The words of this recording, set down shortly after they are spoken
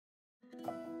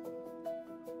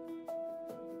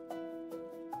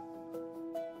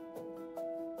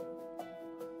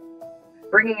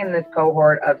bringing in this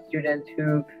cohort of students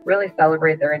who really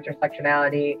celebrate their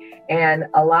intersectionality and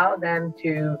allow them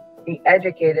to be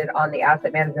educated on the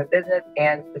asset management business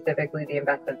and specifically the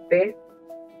investment space.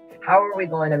 How are we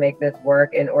going to make this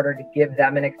work in order to give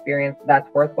them an experience that's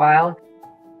worthwhile?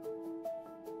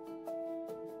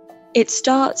 It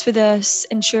starts with us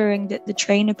ensuring that the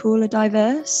trainer pool are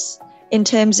diverse in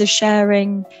terms of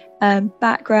sharing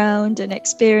background and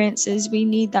experiences. We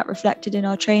need that reflected in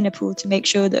our trainer pool to make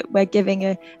sure that we're giving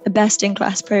a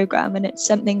best-in-class program, and it's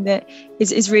something that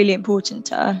is really important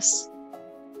to us.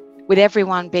 With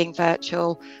everyone being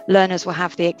virtual, learners will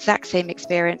have the exact same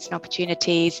experience and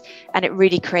opportunities, and it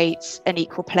really creates an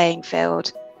equal playing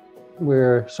field.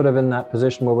 We're sort of in that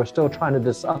position where we're still trying to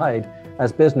decide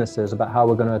as businesses about how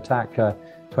we're going to attack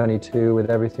 22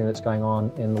 with everything that's going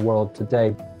on in the world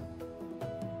today.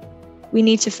 We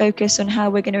need to focus on how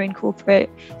we're going to incorporate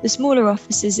the smaller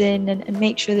offices in and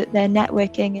make sure that they're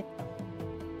networking.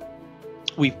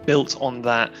 We've built on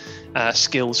that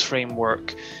skills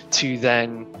framework to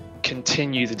then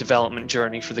continue the development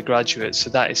journey for the graduates. So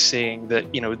that is saying that,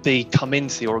 they come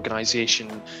into the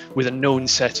organisation with a known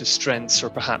set of strengths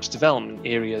or perhaps development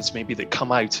areas maybe that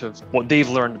come out of what they've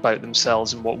learned about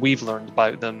themselves and what we've learned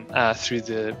about them through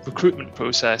the recruitment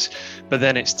process. But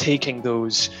then it's taking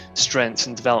those strengths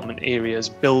and development areas,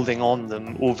 building on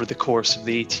them over the course of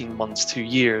the 18 months, 2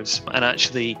 years, and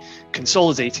actually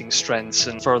consolidating strengths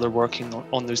and further working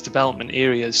on those development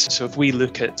areas. So if we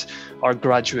look at our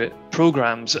graduate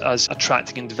programs as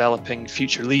attracting and developing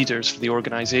future leaders for the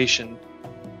organisation.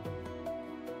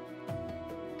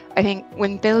 I think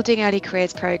when building early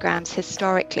careers programs,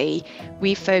 historically,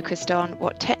 we've focused on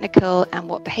what technical and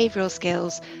what behavioural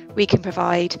skills we can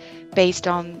provide based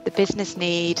on the business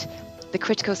need, the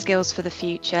critical skills for the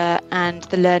future, and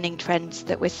the learning trends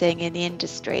that we're seeing in the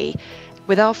industry.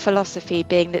 With our philosophy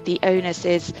being that the onus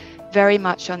is very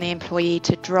much on the employee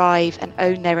to drive and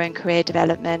own their own career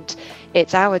development.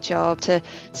 It's our job to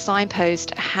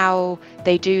signpost how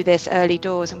they do this early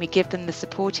doors, and we give them the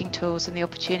supporting tools and the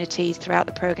opportunities throughout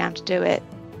the programme to do it.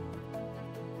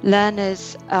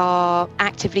 Learners are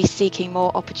actively seeking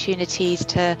more opportunities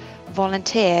to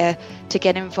volunteer, to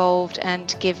get involved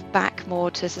and give back more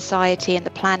to society and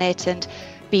the planet and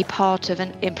be part of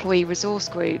an employee resource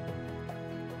group.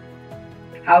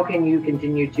 How can you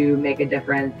continue to make a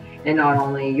difference in not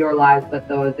only your lives, but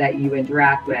those that you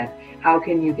interact with? How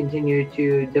can you continue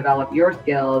to develop your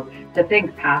skills to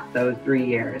think past those 3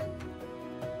 years?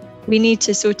 We need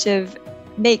to sort of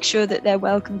make sure that they're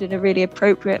welcomed in a really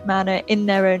appropriate manner in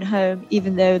their own home,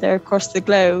 even though they're across the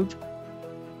globe.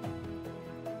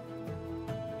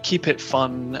 Keep it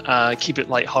fun, keep it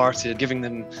lighthearted, giving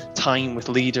them time with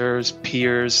leaders,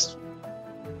 peers,